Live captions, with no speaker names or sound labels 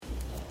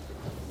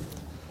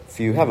If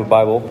you have a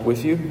Bible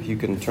with you, you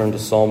can turn to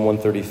Psalm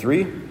 133.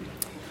 You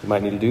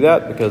might need to do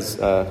that because,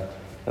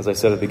 as I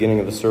said at the beginning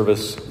of the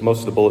service, most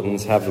of the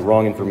bulletins have the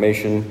wrong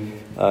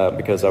information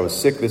because I was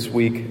sick this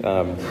week.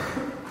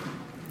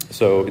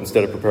 So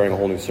instead of preparing a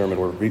whole new sermon,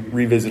 we're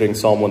revisiting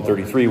Psalm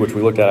 133, which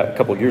we looked at a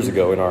couple years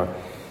ago in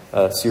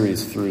our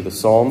series through the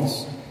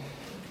Psalms.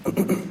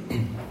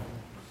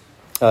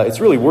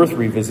 It's really worth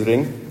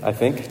revisiting, I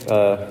think,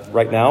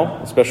 right now,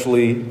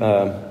 especially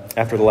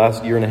after the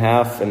last year and a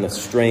half and the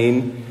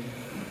strain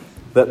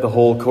that the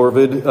whole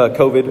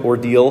COVID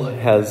ordeal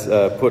has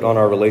put on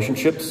our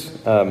relationships.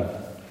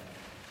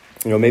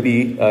 Maybe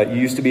you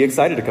used to be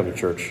excited to come to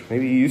church.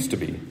 Maybe you used to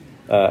be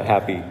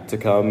happy to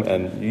come,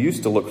 and you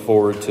used to look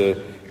forward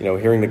to,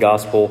 hearing the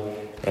gospel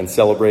and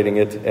celebrating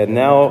it. And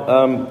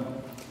now,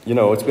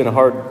 it's been a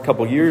hard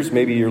couple years.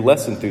 Maybe you're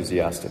less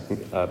enthusiastic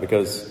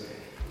because,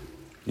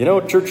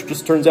 church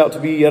just turns out to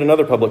be yet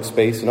another public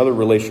space, another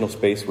relational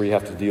space where you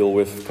have to deal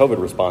with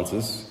COVID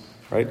responses,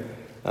 right?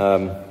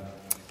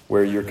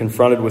 Where you're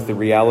confronted with the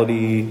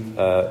reality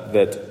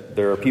that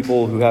there are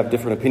people who have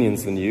different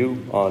opinions than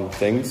you on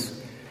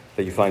things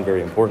that you find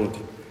very important.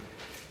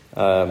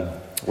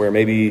 Where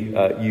maybe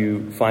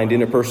you find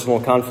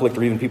interpersonal conflict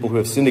or even people who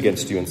have sinned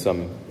against you in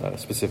some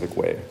specific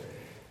way.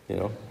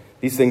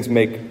 These things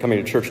make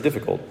coming to church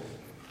difficult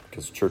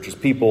because church is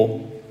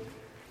people,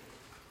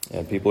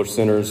 and people are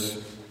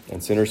sinners,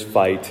 and sinners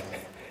fight,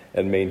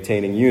 and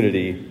maintaining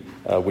unity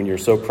when you're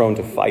so prone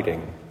to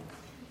fighting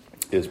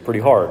is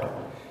pretty hard.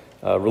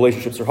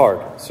 Relationships are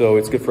hard, so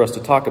it's good for us to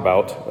talk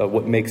about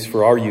what makes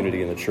for our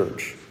unity in the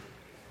church,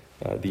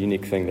 the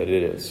unique thing that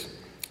it is.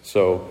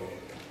 So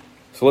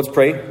let's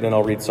pray, then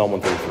I'll read Psalm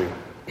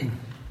 133.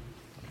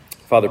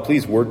 Father,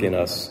 please work in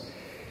us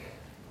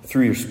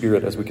through your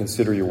Spirit as we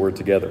consider your word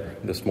together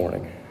this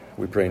morning.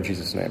 We pray in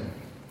Jesus' name.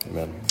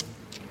 Amen.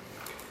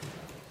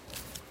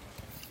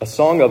 A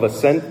Song of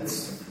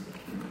Ascents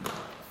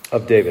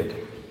of David.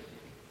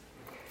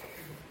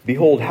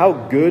 Behold, how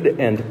good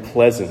and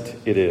pleasant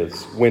it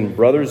is when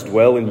brothers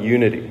dwell in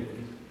unity.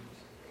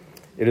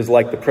 It is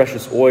like the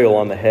precious oil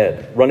on the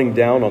head, running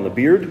down on the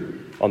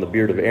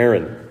beard of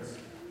Aaron,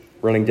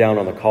 running down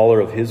on the collar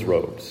of his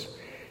robes.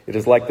 It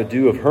is like the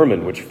dew of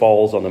Hermon, which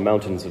falls on the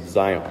mountains of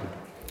Zion.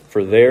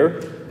 For there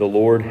the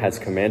Lord has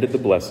commanded the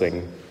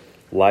blessing,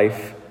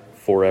 life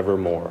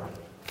forevermore.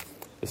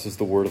 This is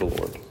the word of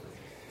the Lord.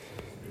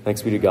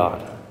 Thanks be to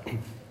God.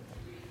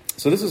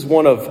 So this is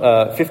one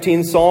of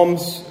 15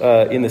 Psalms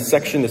in this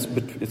section.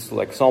 It's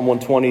like Psalm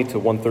 120 to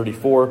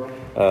 134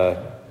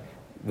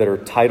 that are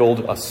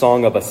titled A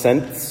Song of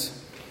Ascents,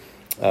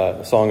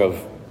 a song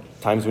of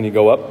times when you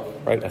go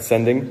up, right,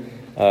 ascending.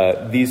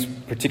 These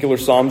particular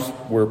psalms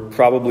were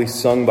probably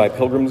sung by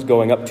pilgrims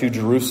going up to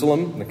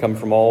Jerusalem. They come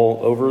from all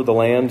over the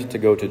land to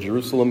go to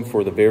Jerusalem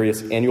for the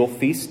various annual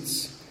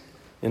feasts.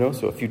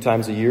 So a few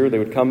times a year they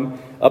would come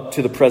up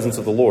to the presence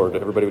of the Lord.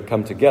 Everybody would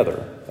come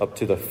together up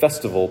to the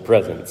festival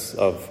presence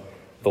of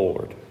the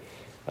Lord.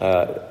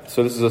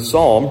 So this is a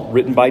psalm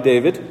written by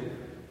David.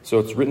 So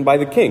it's written by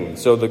the king.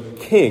 So the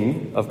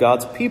king of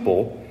God's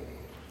people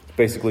is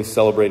basically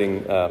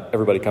celebrating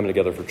everybody coming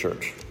together for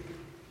church.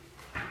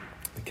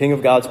 The king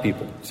of God's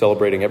people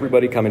celebrating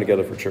everybody coming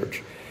together for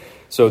church.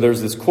 So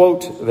there's this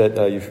quote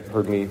that you've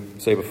heard me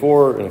say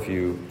before, and if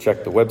you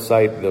check the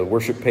website, the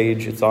worship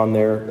page, it's on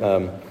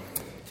there.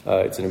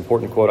 It's an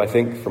important quote, I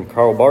think, from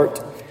Karl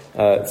Barth.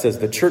 It says,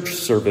 "The church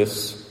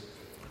service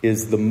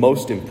is the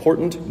most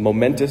important,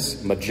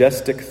 momentous,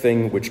 majestic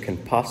thing which can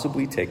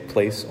possibly take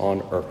place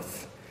on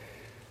earth."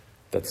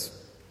 That's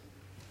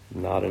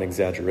not an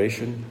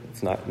exaggeration.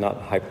 It's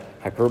not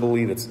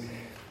hyperbole. That's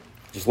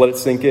just let it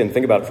sink in.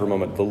 Think about it for a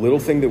moment. The little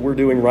thing that we're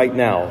doing right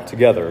now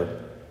together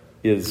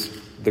is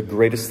the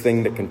greatest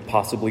thing that can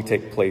possibly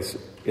take place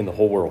in the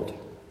whole world.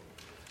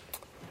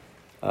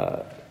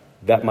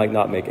 That might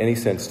not make any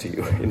sense to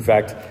you. In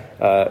fact,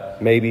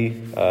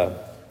 maybe,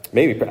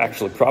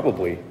 actually,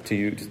 probably to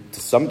you, to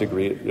some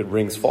degree, it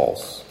rings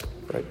false,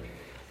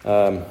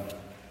 right?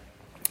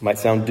 Might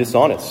sound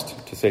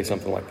dishonest to say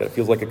something like that. It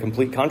feels like a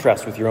complete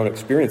contrast with your own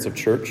experience of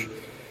church.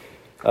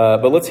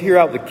 But let's hear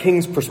out the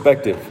king's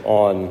perspective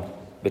on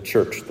the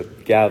church, the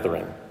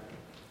gathering,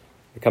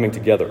 the coming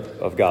together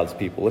of God's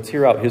people. Let's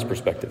hear out his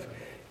perspective.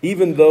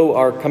 Even though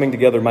our coming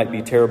together might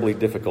be terribly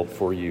difficult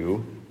for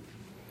you,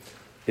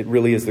 it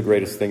really is the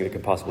greatest thing that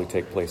could possibly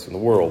take place in the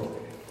world.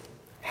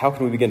 How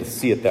can we begin to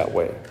see it that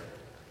way?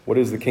 What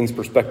is the king's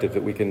perspective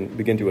that we can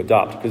begin to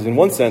adopt? Because in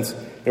one sense,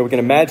 we can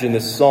imagine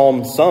this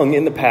psalm sung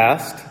in the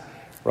past,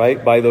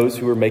 right, by those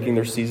who are making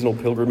their seasonal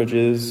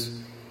pilgrimages,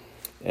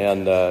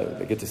 and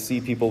they get to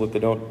see people that they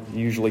don't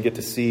usually get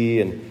to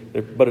see,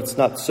 but it's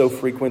not so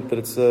frequent that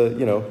it's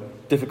a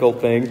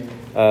difficult thing.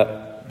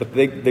 But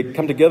they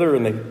come together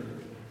and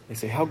they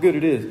say, how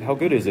good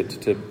is it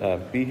to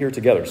be here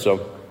together?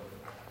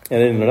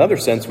 And in another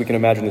sense, we can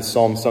imagine this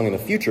psalm sung in the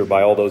future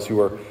by all those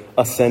who are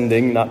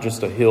ascending, not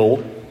just a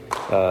hill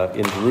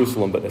in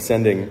Jerusalem, but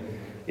ascending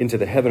into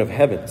the heaven of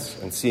heavens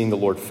and seeing the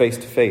Lord face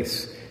to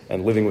face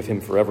and living with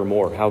him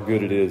forevermore. How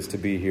good it is to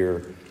be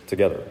here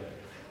together.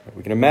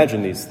 We can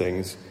imagine these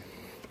things,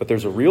 but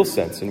there's a real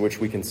sense in which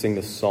we can sing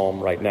this psalm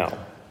right now.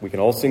 We can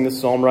all sing this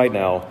psalm right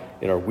now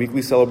in our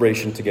weekly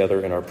celebration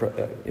together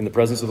in the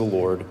presence of the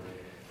Lord,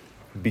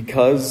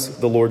 because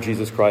the Lord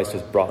Jesus Christ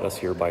has brought us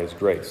here by his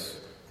grace.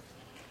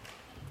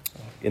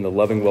 In the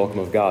loving welcome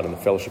of God and the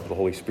fellowship of the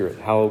Holy Spirit,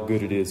 how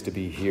good it is to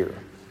be here,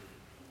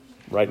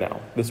 right now,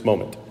 this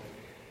moment,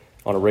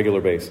 on a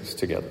regular basis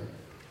together.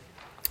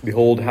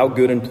 Behold, how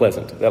good and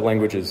pleasant. That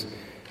language is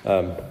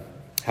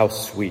how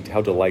sweet,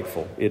 how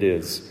delightful it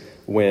is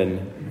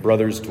when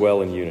brothers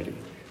dwell in unity.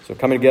 So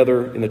coming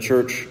together in the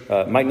church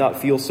might not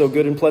feel so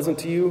good and pleasant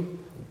to you,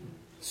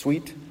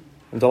 sweet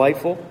and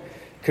delightful.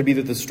 It could be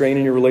that the strain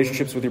in your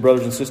relationships with your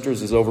brothers and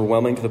sisters is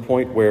overwhelming to the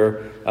point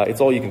where it's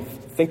all you can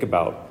think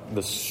about,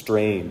 the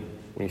strain,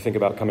 when you think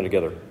about coming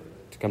together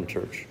to come to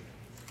church.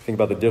 Think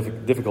about the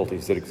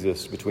difficulties that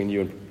exist between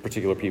you and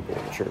particular people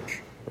in the church,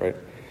 right?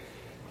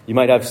 You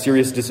might have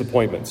serious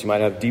disappointments. You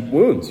might have deep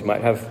wounds. You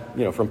might have,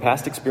 from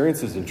past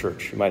experiences in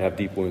church, you might have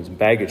deep wounds and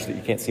baggage that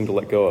you can't seem to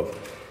let go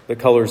of that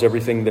colors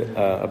everything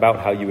about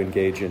how you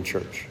engage in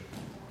church.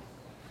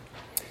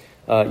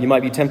 You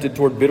might be tempted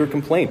toward bitter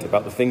complaint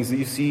about the things that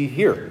you see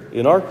here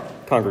in our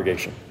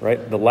congregation,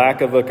 right? The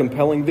lack of a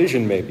compelling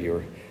vision, maybe,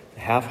 or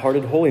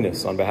half-hearted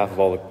holiness on behalf of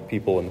all the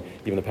people and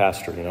even the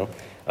pastor,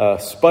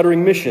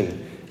 sputtering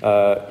mission.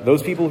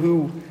 Those people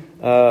who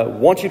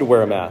want you to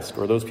wear a mask,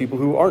 or those people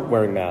who aren't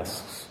wearing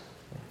masks.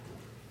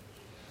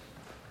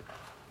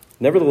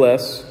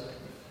 Nevertheless,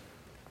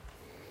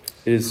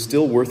 it is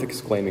still worth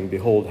exclaiming,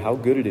 behold, how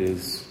good it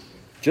is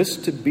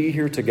just to be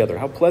here together.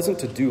 How pleasant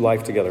to do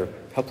life together.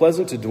 How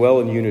pleasant to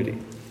dwell in unity.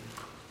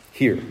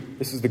 Here.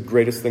 This is the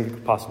greatest thing that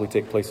could possibly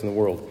take place in the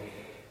world.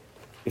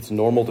 It's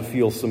normal to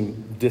feel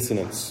some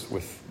dissonance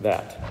with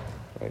that.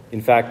 Right? In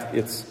fact,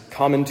 it's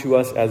common to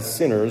us as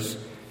sinners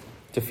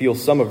to feel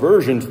some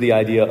aversion to the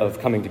idea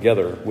of coming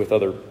together with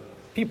other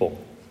people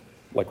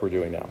like we're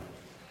doing now.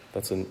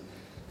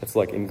 That's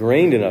like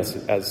ingrained in us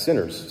as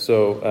sinners.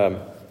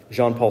 So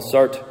Jean-Paul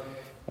Sartre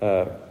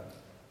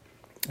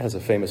has a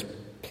famous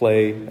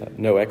play,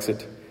 No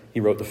Exit.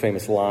 He wrote the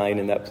famous line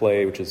in that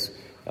play, which is,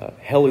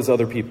 hell is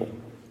other people.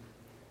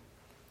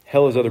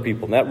 Hell is other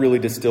people. And that really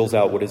distills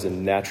out what is a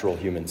natural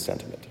human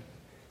sentiment,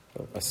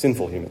 a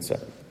sinful human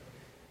sentiment.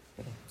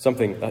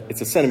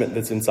 It's a sentiment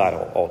that's inside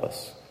all of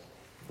us.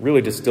 It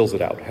really distills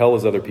it out. Hell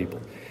is other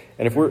people.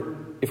 And if we're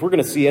going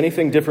to see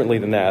anything differently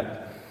than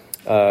that,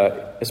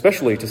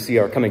 especially to see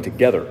our coming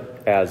together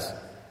as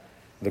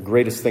the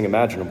greatest thing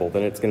imaginable,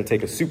 then it's going to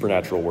take a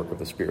supernatural work of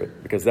the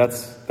Spirit, because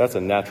that's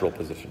a natural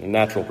position, a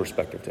natural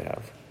perspective to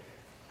have.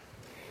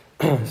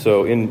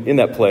 So in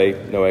that play,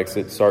 No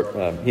Exit,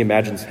 Sartre, he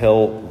imagines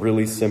hell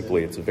really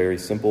simply. It's a very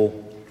simple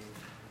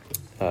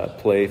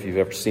play, if you've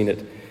ever seen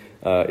it.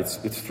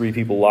 It's three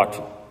people locked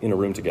in a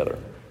room together.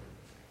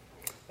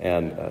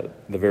 And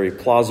the very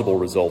plausible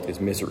result is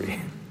misery.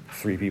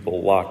 Three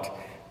people locked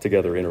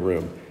together in a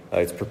room.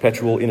 It's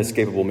perpetual,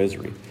 inescapable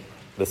misery.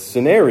 The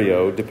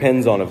scenario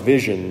depends on a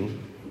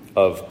vision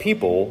of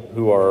people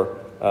who are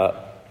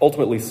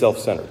ultimately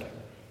self-centered.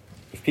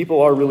 If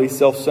people are really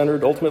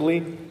self-centered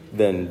ultimately,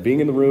 then being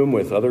in the room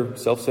with other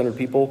self-centered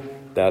people,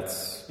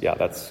 that's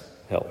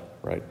hell,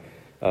 right?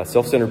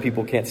 Self-centered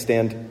people can't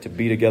stand to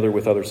be together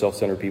with other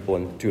self-centered people,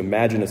 and to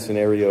imagine a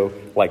scenario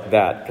like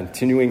that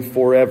continuing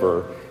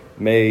forever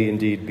may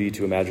indeed be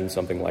to imagine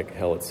something like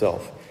hell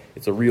itself.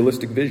 It's a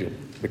realistic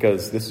vision,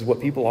 because this is what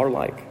people are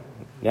like,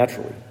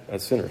 naturally,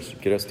 as sinners.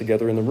 Get us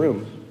together in the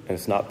room, and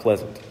it's not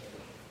pleasant.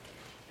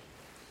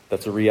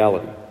 That's a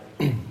reality.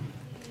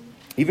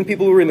 Even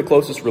people who are in the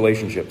closest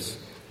relationships,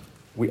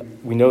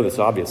 we know this,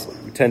 obviously.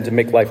 We tend to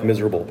make life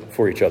miserable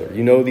for each other.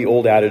 You know the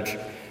old adage,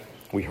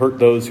 we hurt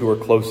those who are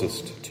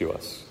closest to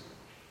us.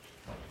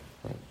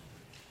 Right?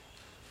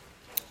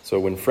 So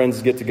when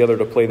friends get together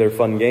to play their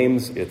fun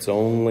games, it's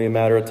only a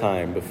matter of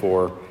time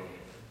before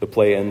the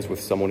play ends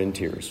with someone in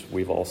tears.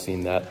 We've all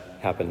seen that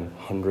happen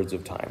hundreds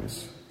of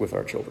times with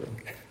our children,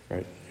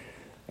 right?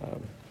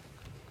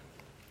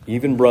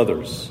 Even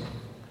brothers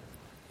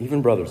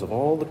of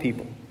all the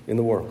people in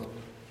the world,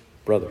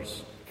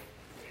 brothers,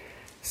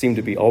 seem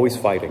to be always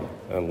fighting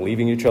and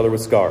leaving each other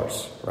with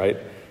scars, right?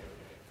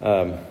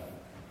 And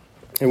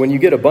when you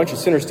get a bunch of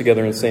sinners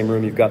together in the same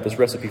room, you've got this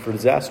recipe for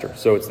disaster.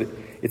 So it's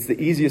the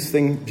easiest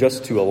thing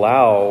just to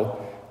allow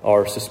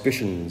our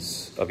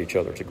suspicions of each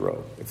other to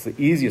grow. It's the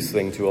easiest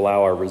thing to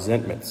allow our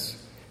resentments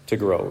to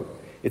grow.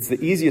 It's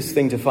the easiest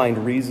thing to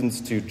find reasons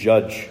to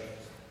judge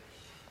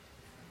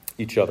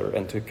each other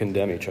and to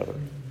condemn each other.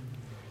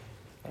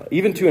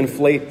 Even to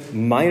inflate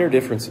minor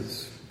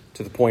differences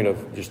to the point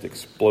of just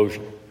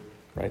explosion,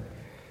 right?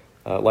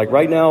 Like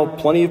right now,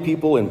 plenty of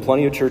people in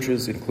plenty of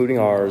churches, including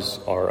ours,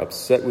 are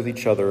upset with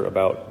each other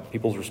about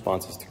people's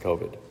responses to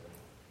COVID.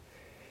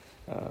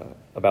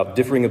 About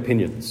differing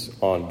opinions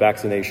on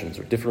vaccinations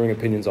or differing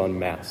opinions on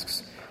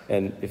masks.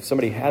 And if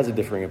somebody has a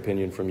differing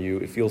opinion from you,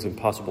 it feels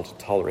impossible to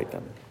tolerate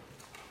them.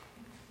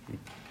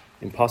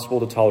 Impossible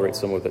to tolerate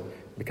someone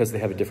because they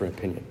have a different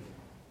opinion.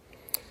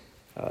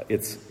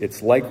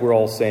 It's like we're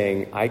all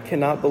saying, I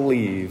cannot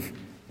believe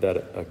that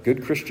a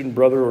good Christian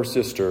brother or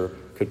sister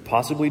could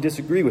possibly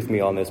disagree with me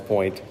on this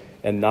point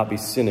and not be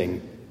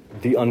sinning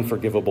the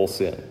unforgivable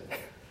sin,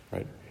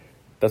 right?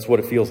 That's what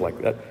it feels like.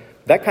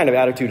 That kind of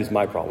attitude is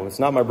my problem. It's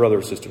not my brother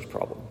or sister's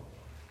problem.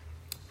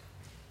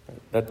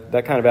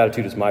 That kind of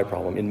attitude is my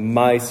problem. In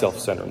my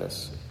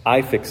self-centeredness,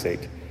 I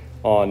fixate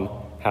on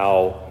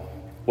how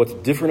what's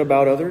different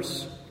about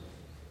others,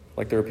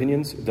 like their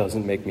opinions,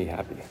 doesn't make me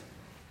happy.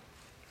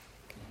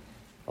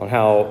 On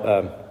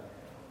how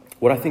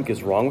what I think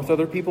is wrong with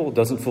other people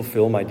doesn't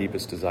fulfill my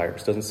deepest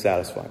desires, doesn't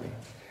satisfy me.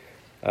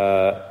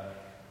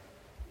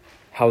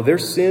 How their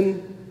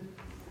sin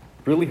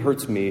really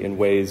hurts me in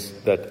ways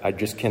that I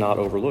just cannot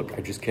overlook,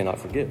 I just cannot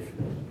forgive.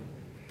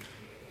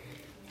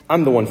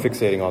 I'm the one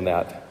fixating on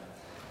that.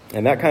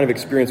 And that kind of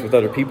experience with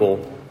other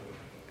people,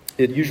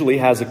 it usually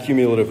has a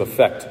cumulative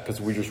effect because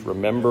we just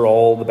remember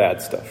all the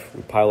bad stuff.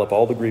 We pile up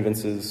all the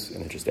grievances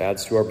and it just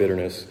adds to our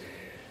bitterness.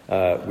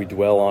 We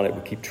dwell on it,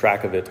 we keep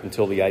track of it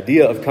until the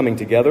idea of coming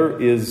together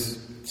is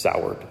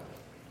soured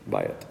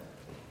by it.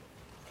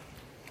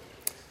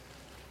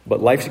 But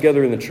life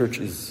together in the church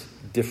is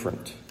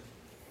different.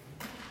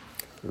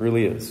 It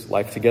really is.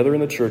 Life together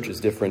in the church is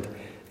different,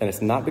 and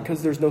it's not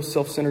because there's no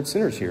self-centered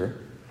sinners here,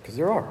 because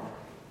there are.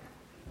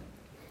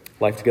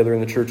 Life together in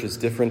the church is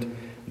different,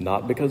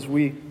 not because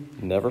we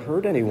never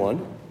hurt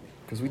anyone,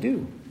 because we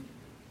do.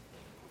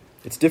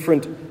 It's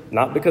different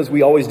not because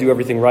we always do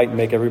everything right and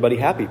make everybody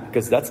happy,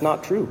 because that's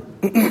not true.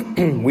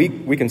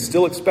 We can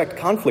still expect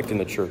conflict in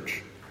the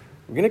church.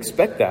 We can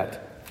expect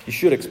that. You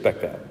should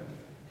expect that.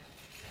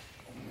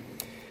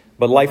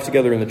 But life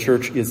together in the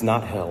church is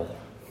not hell.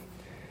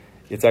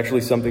 It's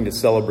actually something to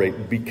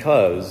celebrate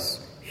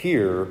because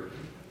here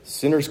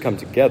sinners come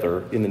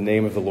together in the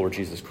name of the Lord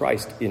Jesus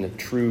Christ in a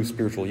true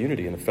spiritual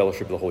unity in the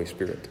fellowship of the Holy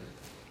Spirit.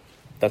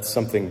 That's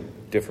something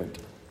different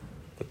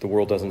that the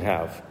world doesn't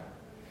have.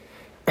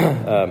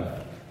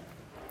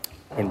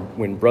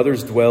 When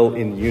brothers dwell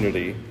in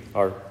unity,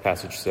 our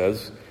passage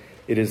says,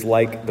 it is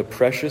like the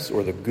precious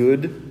or the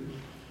good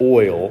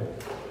oil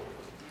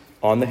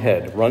on the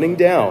head, running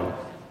down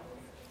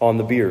on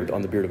the beard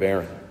of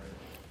Aaron,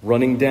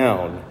 running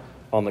down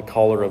on the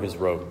collar of his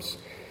robes.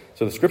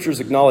 So the scriptures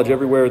acknowledge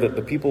everywhere that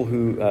the people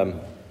who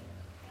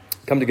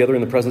come together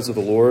in the presence of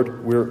the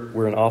Lord,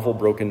 we're an awful,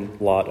 broken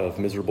lot of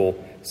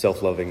miserable,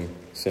 self-loving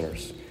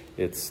sinners.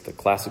 It's the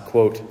classic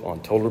quote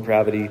on total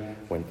depravity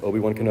when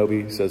Obi-Wan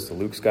Kenobi says to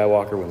Luke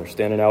Skywalker when they're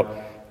standing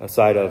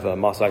outside of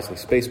Mos Eisley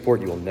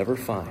Spaceport, you will never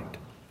find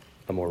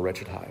a more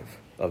wretched hive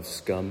of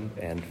scum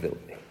and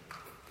villainy.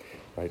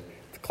 Right?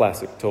 It's a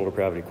classic total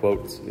depravity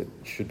quote. It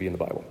should be in the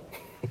Bible.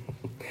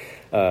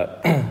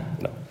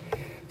 No.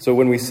 So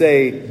when we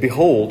say,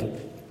 behold,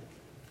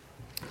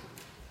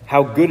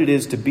 how good it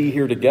is to be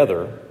here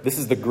together, this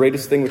is the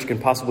greatest thing which can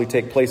possibly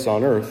take place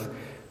on earth,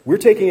 we're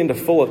taking into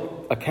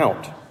full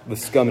account the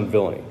scum and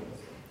villainy.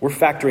 We're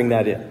factoring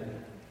that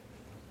in,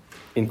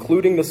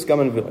 including the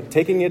scum and villainy,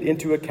 taking it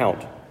into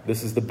account.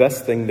 This is the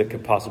best thing that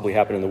could possibly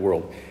happen in the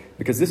world,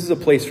 because this is a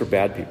place for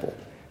bad people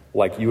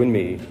like you and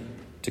me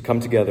to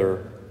come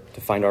together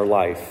to find our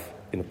life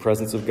in the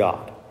presence of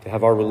God, to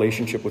have our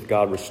relationship with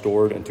God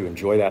restored and to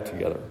enjoy that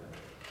together.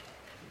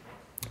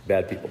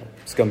 Bad people,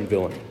 scum and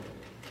villainy.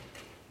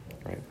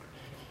 Right?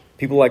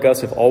 People like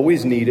us have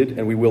always needed,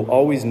 and we will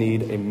always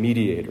need, a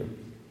mediator,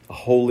 a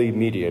holy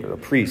mediator, a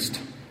priest,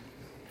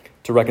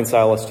 to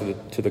reconcile us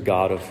to the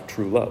God of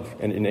true love.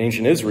 And in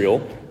ancient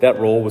Israel, that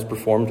role was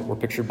performed or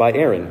pictured by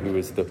Aaron, who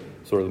is the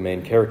sort of the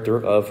main character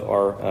of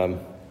our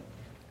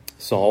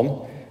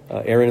psalm.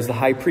 Aaron is the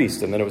high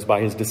priest, and then it was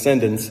by his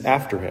descendants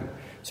after him.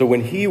 So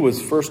when he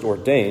was first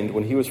ordained,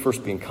 when he was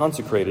first being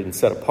consecrated and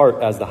set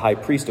apart as the high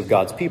priest of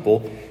God's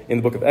people, in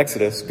the book of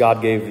Exodus,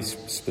 God gave these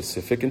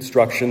specific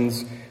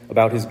instructions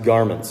about his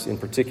garments in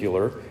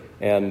particular,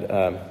 and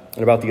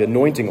about the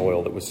anointing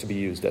oil that was to be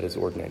used at his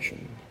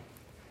ordination.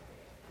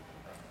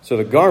 So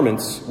the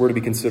garments were to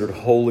be considered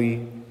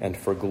holy and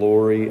for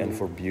glory and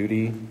for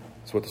beauty.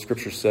 That's what the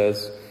scripture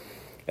says.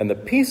 And the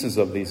pieces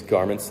of these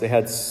garments, they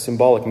had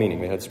symbolic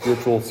meaning. They had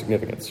spiritual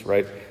significance,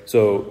 right?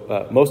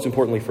 So most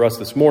importantly for us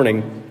this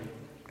morning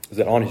is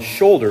that on his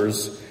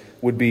shoulders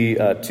would be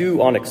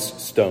 2 onyx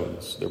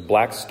stones. They're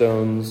black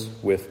stones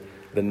with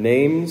the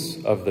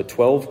names of the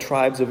 12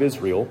 tribes of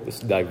Israel, this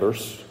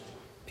diverse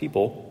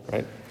people,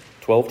 right?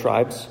 12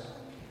 tribes,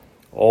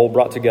 all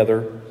brought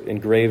together,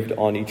 engraved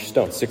on each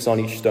stone, 6 on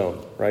each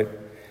stone, right?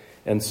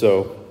 And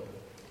so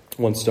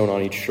 1 stone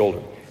on each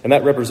shoulder. And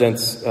that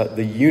represents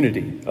the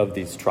unity of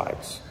these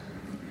tribes.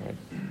 Right?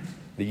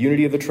 The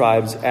unity of the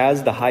tribes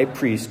as the high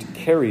priest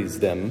carries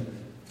them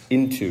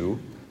into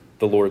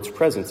the Lord's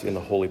presence in the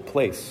holy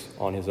place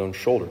on his own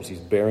shoulders. He's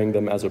bearing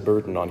them as a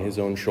burden on his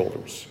own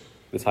shoulders,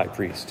 this high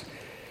priest.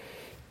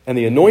 And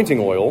the anointing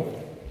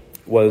oil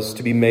was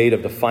to be made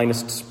of the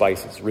finest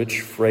spices,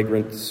 rich,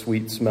 fragrant,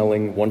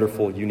 sweet-smelling,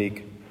 wonderful,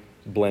 unique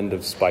blend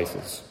of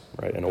spices,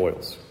 right, and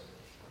oils.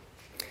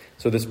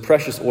 So this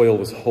precious oil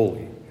was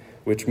holy,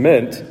 which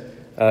meant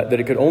that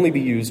it could only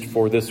be used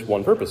for this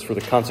one purpose, for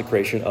the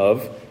consecration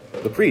of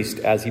the priest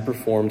as he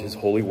performed his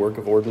holy work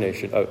of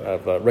ordination,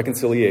 of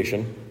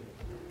reconciliation,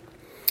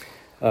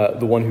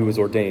 the one who was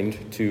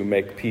ordained to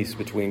make peace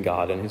between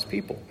God and his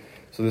people.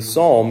 So this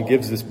psalm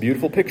gives this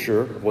beautiful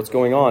picture of what's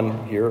going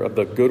on here, of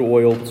the good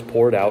oil that's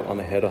poured out on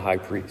the head of high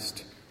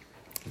priest.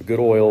 The good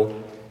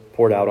oil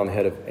poured out on the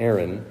head of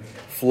Aaron,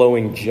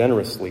 flowing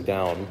generously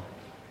down.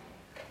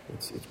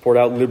 It's poured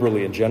out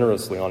liberally and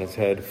generously on his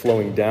head,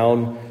 flowing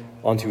down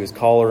onto his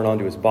collar and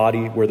onto his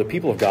body, where the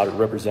people of God are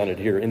represented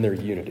here in their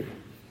unity.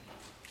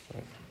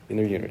 Right? In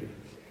their unity.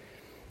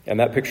 And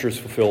that picture is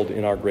fulfilled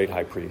in our great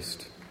high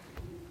priest,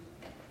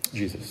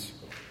 Jesus.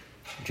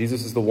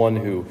 Jesus is the one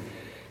who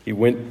he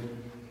went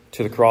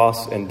to the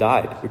cross and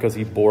died because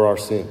he bore our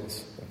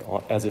sins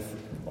as if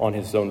on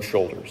his own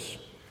shoulders,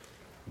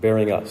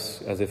 bearing us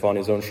as if on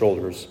his own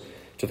shoulders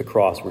to the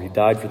cross, where he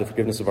died for the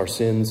forgiveness of our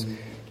sins,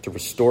 to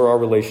restore our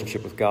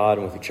relationship with God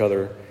and with each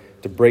other,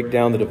 to break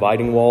down the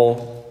dividing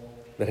wall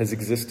that has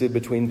existed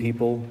between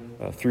people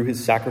through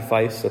his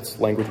sacrifice. That's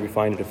language we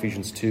find in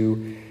Ephesians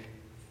 2.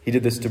 He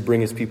did this to bring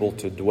his people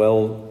to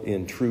dwell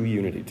in true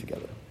unity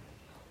together.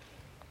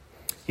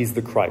 He's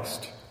the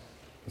Christ.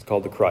 He's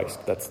called the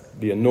Christ. That's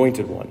the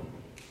anointed one.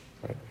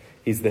 Right?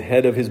 He's the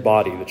head of his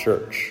body, the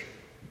church.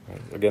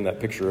 Right? Again,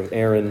 that picture of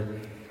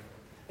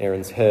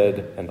Aaron's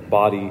head and the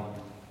body,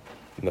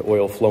 and the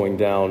oil flowing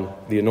down.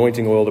 The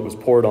anointing oil that was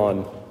poured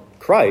on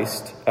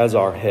Christ as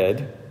our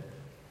head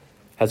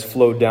has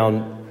flowed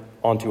down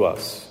onto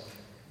us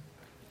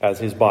as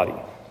his body.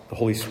 The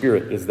Holy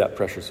Spirit is that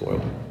precious oil.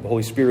 The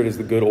Holy Spirit is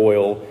the good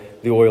oil,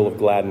 the oil of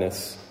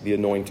gladness, the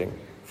anointing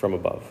from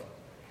above.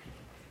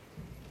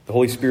 The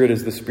Holy Spirit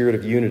is the spirit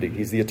of unity.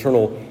 He's the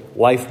eternal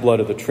lifeblood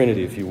of the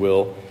Trinity, if you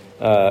will.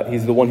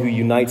 He's the one who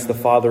unites the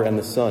Father and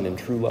the Son in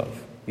true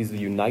love. He's the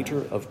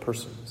uniter of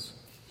persons.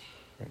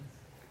 Right?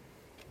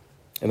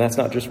 And that's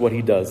not just what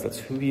he does. That's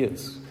who he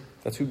is.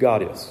 That's who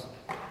God is.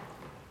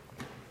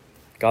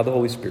 God the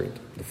Holy Spirit,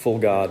 the full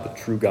God, the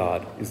true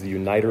God, is the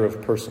uniter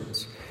of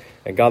persons.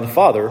 And God the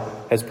Father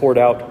has poured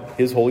out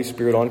his Holy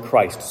Spirit on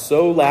Christ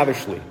so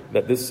lavishly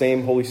that this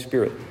same Holy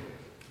Spirit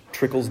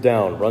trickles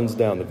down, runs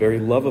down. The very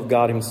love of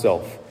God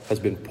himself has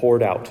been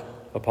poured out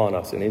upon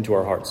us and into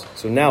our hearts.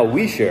 So now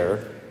we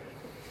share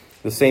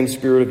the same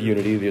spirit of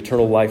unity, the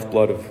eternal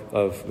lifeblood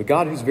of the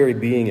God whose very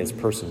being is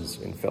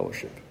persons in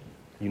fellowship,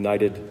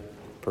 united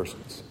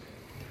persons.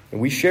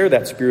 And we share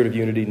that spirit of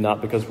unity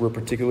not because we're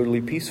particularly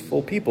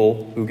peaceful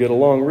people who get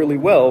along really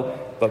well,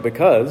 but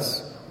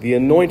because the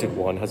Anointed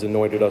One has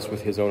anointed us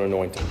with his own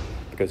anointing.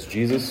 Because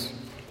Jesus,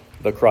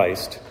 the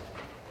Christ,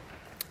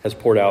 has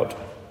poured out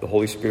the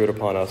Holy Spirit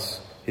upon us,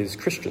 his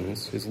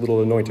Christians, his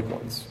little anointed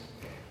ones,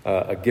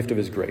 a gift of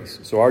his grace.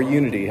 So our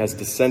unity has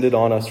descended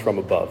on us from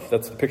above.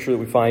 That's the picture that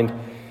we find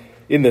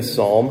in this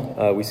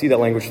psalm. We see that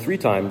language 3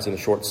 times in the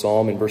short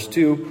psalm. In verse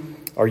 2,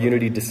 our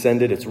unity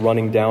descended. It's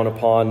running down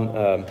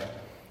upon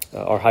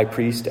our high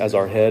priest as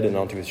our head and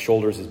onto his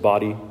shoulders, his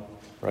body,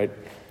 right?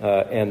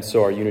 And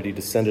so our unity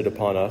descended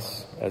upon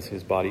us as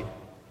his body.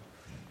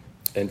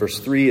 In verse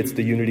 3, it's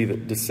the unity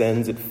that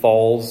descends. It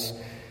falls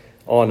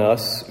on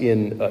us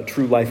in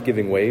true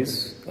life-giving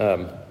ways.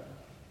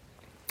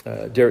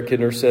 Derek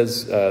Kidner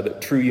says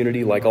that true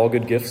unity, like all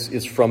good gifts,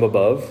 is from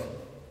above.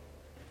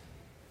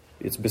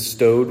 It's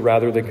bestowed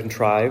rather than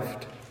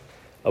contrived,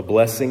 a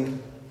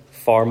blessing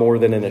far more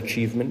than an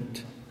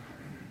achievement.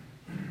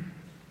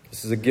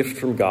 This is a gift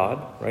from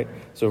God, right?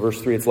 So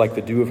verse 3, it's like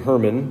the dew of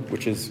Hermon,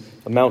 which is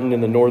a mountain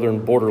in the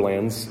northern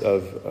borderlands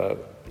of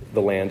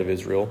the land of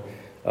Israel.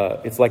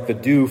 It's like the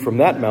dew from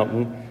that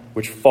mountain,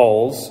 which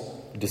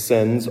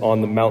descends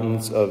on the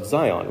mountains of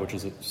Zion, which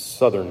is a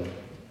southern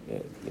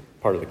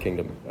part of the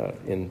kingdom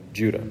in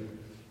Judah.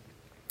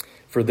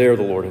 For there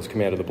the Lord has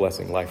commanded the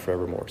blessing, life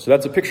forevermore. So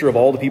that's a picture of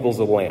all the peoples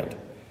of the land,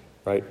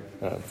 right?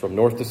 From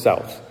north to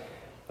south,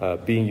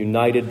 being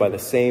united by the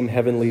same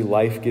heavenly,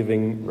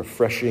 life-giving,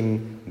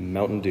 refreshing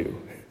Mountain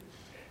Dew.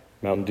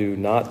 Mountain Dew,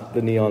 not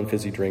the neon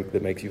fizzy drink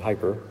that makes you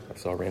hyper. I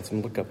saw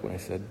Ransom look up when I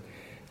said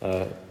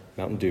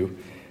Mountain Dew.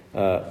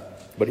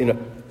 But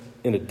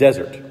in a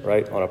desert,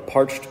 right? On a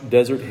parched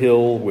desert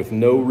hill with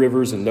no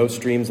rivers and no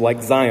streams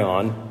like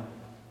Zion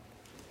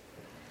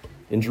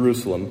in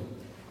Jerusalem,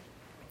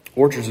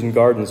 orchards and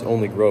gardens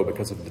only grow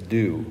because of the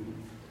dew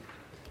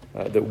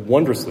that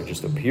wondrously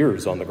just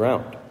appears on the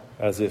ground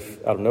as if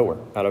out of nowhere,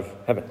 out of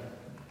heaven.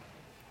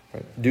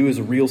 Right? Dew is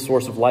a real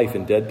source of life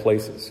in dead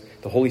places.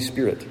 The Holy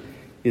Spirit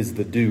is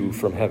the dew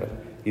from heaven.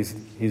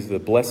 He's the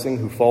blessing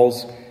who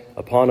falls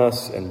upon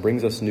us and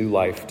brings us new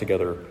life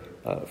together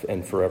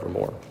and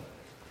forevermore.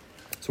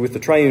 So with the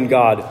triune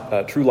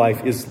God, true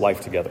life is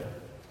life together.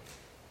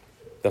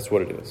 That's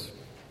what it is.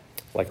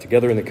 Life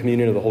together in the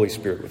communion of the Holy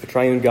Spirit. With the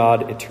triune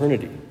God,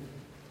 eternity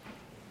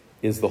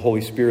is the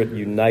Holy Spirit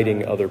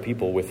uniting other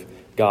people with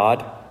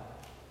God.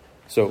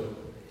 So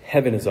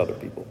heaven is other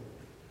people,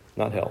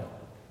 not hell.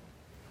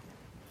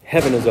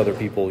 Heaven is other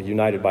people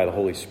united by the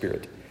Holy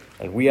Spirit.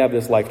 And we have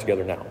this life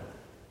together now,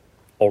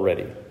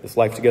 already. This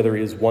life together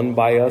is won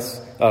by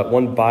us,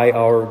 won by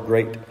our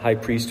great high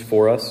priest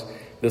for us.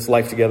 This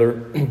life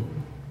together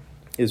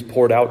is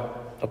poured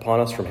out upon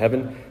us from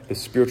heaven.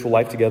 This spiritual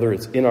life together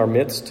is in our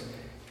midst,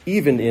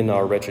 even in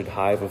our wretched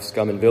hive of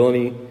scum and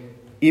villainy,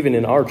 even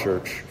in our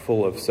church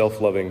full of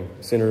self-loving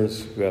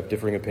sinners who have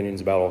differing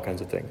opinions about all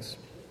kinds of things.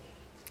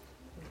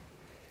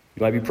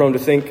 You might be prone to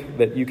think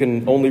that you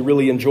can only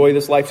really enjoy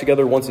this life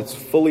together once it's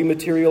fully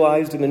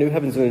materialized in the new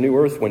heavens and the new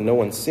earth, when no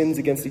one sins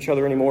against each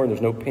other anymore and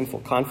there's no painful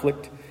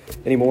conflict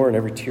anymore and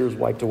every tear is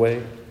wiped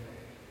away.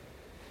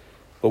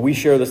 But we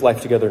share this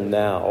life together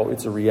now.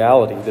 It's a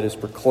reality that is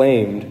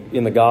proclaimed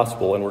in the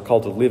gospel, and we're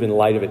called to live in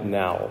light of it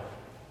now,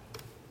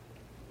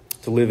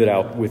 to live it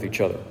out with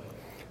each other.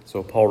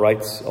 So Paul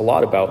writes a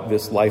lot about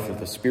this life of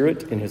the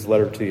Spirit in his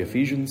letter to the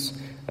Ephesians.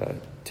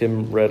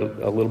 Tim read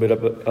a little bit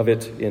of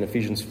it in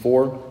Ephesians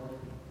 4,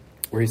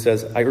 where he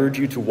says, I urge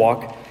you to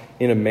walk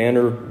in a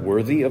manner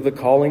worthy of the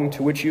calling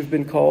to which you've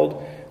been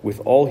called, with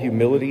all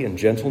humility and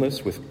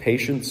gentleness, with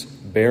patience,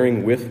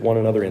 bearing with one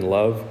another in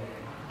love,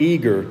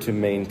 eager to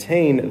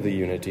maintain the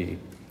unity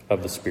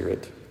of the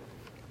Spirit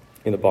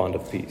in the bond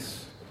of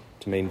peace,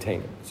 to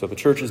maintain it. So the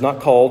church is not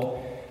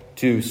called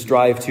to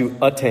strive to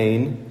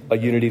attain a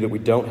unity that we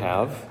don't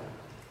have.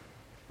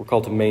 We're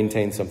called to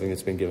maintain something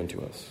that's been given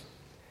to us.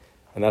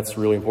 And that's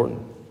really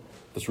important.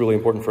 That's really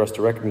important for us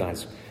to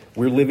recognize.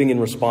 We're living in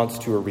response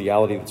to a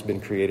reality that's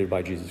been created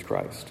by Jesus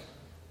Christ.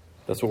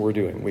 That's what we're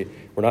doing.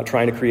 We're not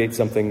trying to create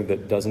something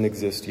that doesn't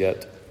exist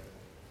yet.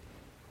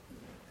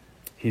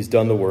 He's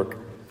done the work,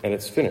 and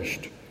it's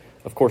finished.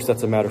 Of course,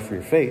 that's a matter for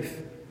your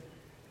faith,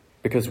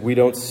 because we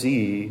don't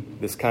see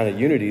this kind of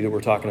unity that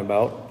we're talking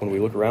about when we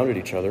look around at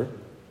each other.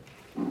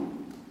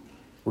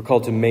 We're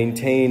called to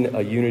maintain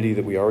a unity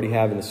that we already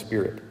have in the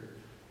Spirit,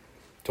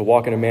 to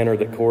walk in a manner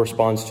that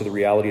corresponds to the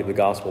reality of the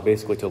gospel,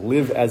 basically to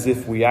live as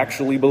if we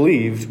actually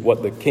believed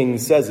what the King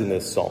says in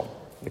this psalm.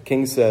 The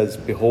King says,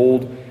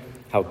 behold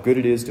how good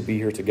it is to be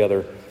here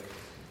together.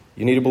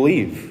 You need to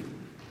believe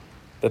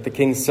that the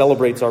King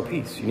celebrates our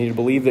peace. You need to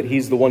believe that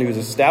he's the one who's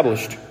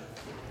established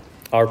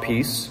our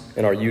peace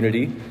and our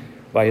unity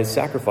by his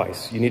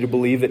sacrifice. You need to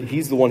believe that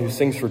he's the one who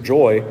sings for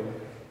joy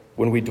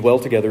when we dwell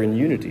together in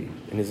unity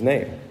in his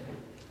name.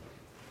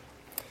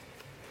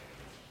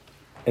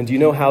 And do you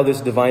know how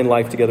this divine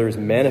life together is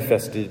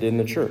manifested in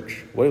the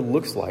church? What it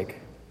looks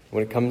like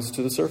when it comes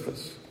to the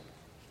surface?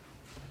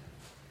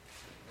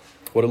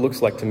 What it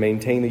looks like to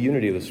maintain the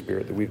unity of the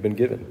Spirit that we've been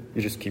given.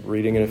 You just keep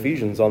reading in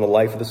Ephesians on the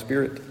life of the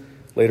Spirit.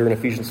 Later in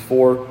Ephesians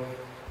 4,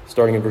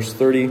 starting in verse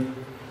 30,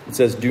 it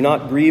says, do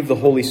not grieve the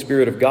Holy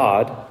Spirit of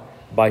God,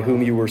 by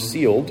whom you were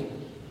sealed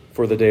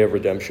for the day of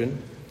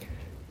redemption.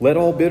 Let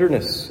all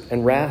bitterness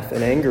and wrath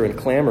and anger and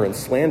clamor and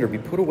slander be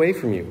put away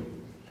from you,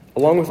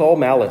 along with all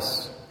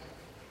malice.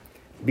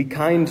 Be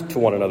kind to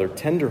one another,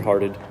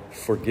 tender-hearted,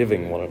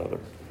 forgiving one another,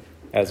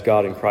 as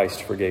God in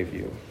Christ forgave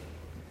you.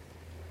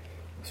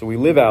 So we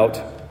live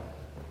out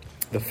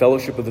the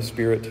fellowship of the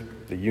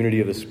Spirit, the unity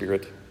of the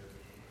Spirit,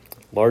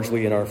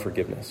 largely in our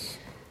forgiveness.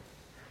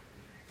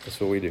 That's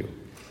what we do.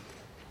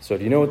 So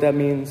do you know what that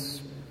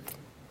means?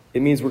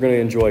 It means we're going to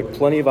enjoy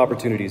plenty of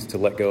opportunities to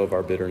let go of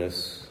our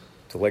bitterness,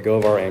 to let go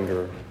of our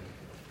anger,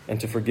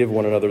 and to forgive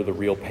one another the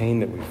real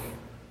pain that we've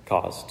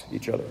caused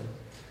each other.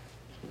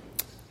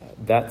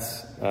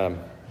 That's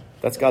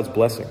God's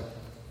blessing.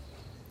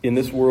 In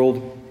this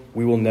world,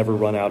 we will never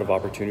run out of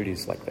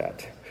opportunities like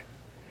that.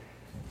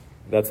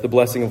 That's the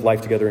blessing of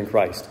life together in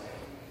Christ.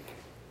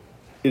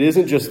 It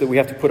isn't just that we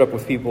have to put up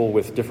with people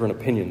with different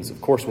opinions.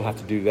 Of course, we'll have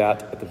to do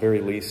that at the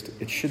very least.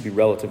 It should be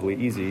relatively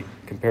easy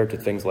compared to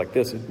things like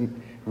this. It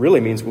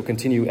really means we'll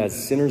continue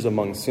as sinners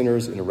among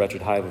sinners in a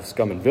wretched hive of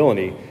scum and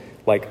villainy,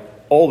 like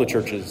all the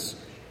churches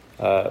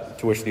to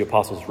which the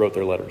apostles wrote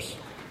their letters.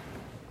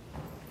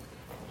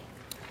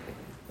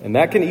 And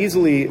that can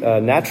easily,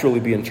 naturally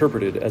be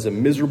interpreted as a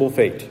miserable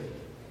fate.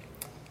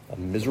 A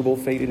miserable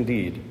fate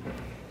indeed.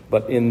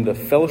 But in the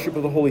fellowship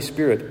of the Holy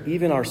Spirit,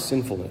 even our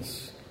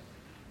sinfulness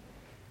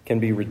can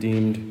be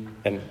redeemed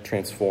and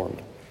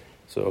transformed.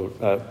 So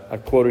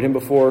I've quoted him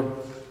before,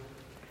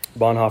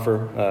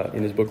 Bonhoeffer,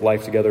 in his book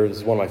Life Together. This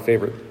is one of my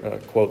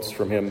favorite quotes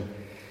from him.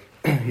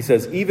 He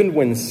says, even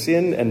when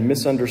sin and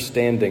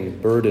misunderstanding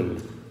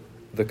burden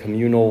the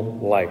communal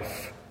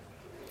life,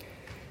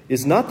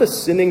 is not the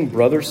sinning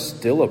brother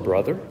still a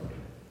brother,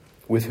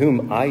 with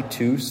whom I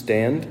too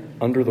stand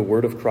under the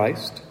word of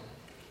Christ?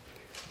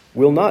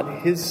 Will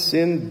not his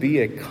sin be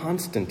a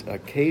constant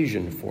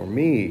occasion for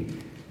me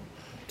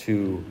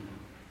to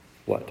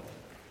what?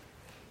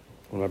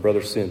 When my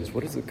brother sins,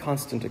 what is the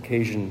constant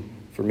occasion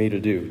for me to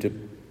do?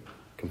 To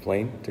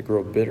complain? To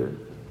grow bitter?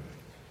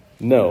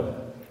 No.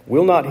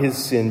 Will not his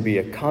sin be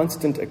a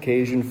constant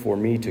occasion for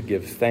me to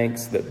give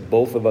thanks that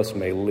both of us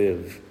may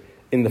live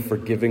in the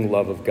forgiving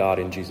love of God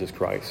in Jesus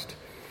Christ?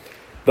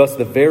 Thus,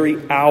 the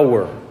very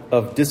hour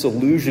of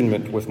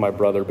disillusionment with my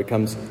brother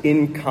becomes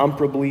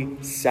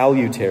incomparably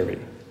salutary,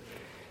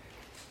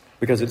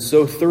 because it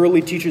so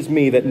thoroughly teaches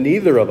me that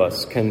neither of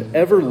us can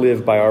ever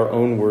live by our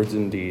own words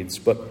and deeds,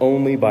 but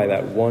only by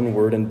that one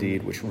word and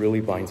deed which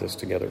really binds us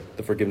together,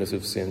 the forgiveness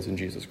of sins in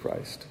Jesus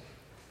Christ.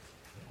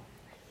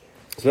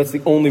 So that's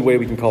the only way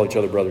we can call each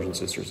other brothers and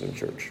sisters in the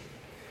church.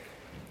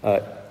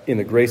 in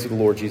the grace of the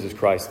Lord Jesus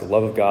Christ, the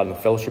love of God, and the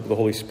fellowship of the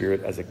Holy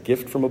Spirit as a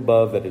gift from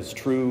above that is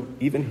true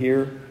even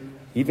here,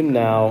 even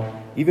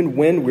now, even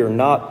when we're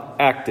not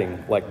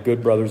acting like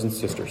good brothers and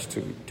sisters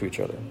to each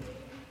other.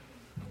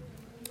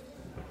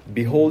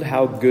 Behold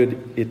how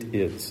good it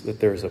is that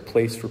there's a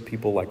place for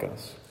people like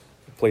us,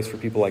 a place for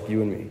people like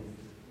you and me.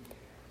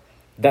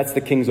 That's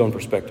the King's own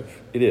perspective.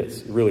 It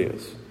is. It really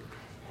is.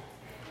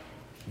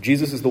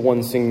 Jesus is the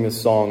one singing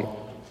this song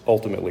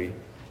ultimately,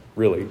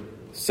 really,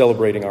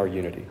 celebrating our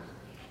unity.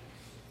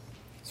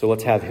 So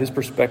let's have his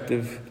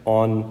perspective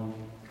on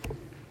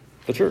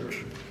the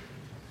church.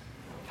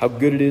 How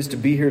good it is to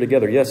be here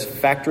together. Yes,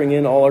 factoring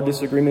in all our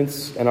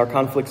disagreements and our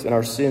conflicts and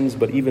our sins,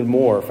 but even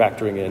more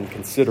factoring in,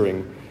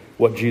 considering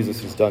what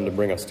Jesus has done to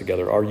bring us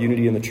together. Our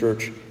unity in the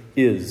church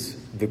is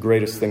the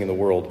greatest thing in the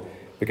world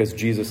because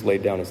Jesus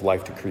laid down his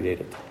life to create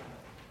it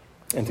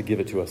and to give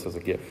it to us as a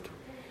gift.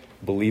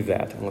 Believe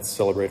that, and let's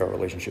celebrate our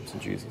relationships in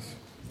Jesus.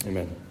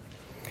 Amen.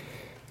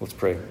 Let's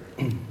pray.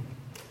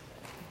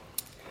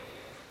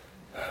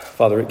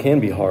 Father, it can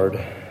be hard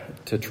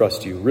to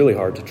trust you, really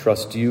hard to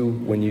trust you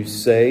when you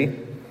say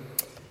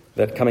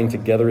that coming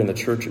together in the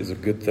church is a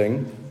good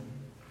thing,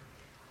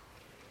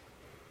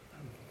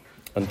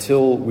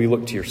 until we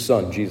look to your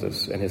Son,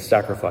 Jesus, and his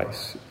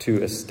sacrifice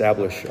to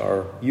establish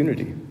our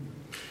unity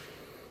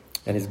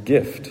and his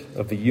gift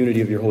of the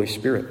unity of your Holy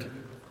Spirit.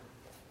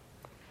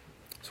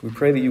 So we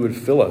pray that you would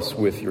fill us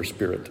with your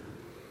Spirit.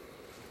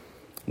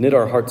 Knit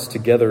our hearts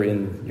together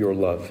in your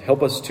love.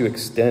 Help us to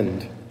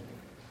extend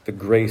the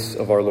grace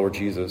of our Lord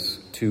Jesus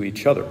to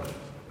each other,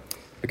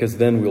 because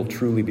then we'll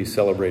truly be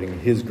celebrating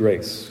his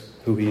grace,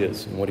 who he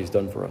is, and what he's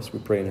done for us. We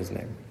pray in his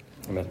name.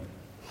 Amen.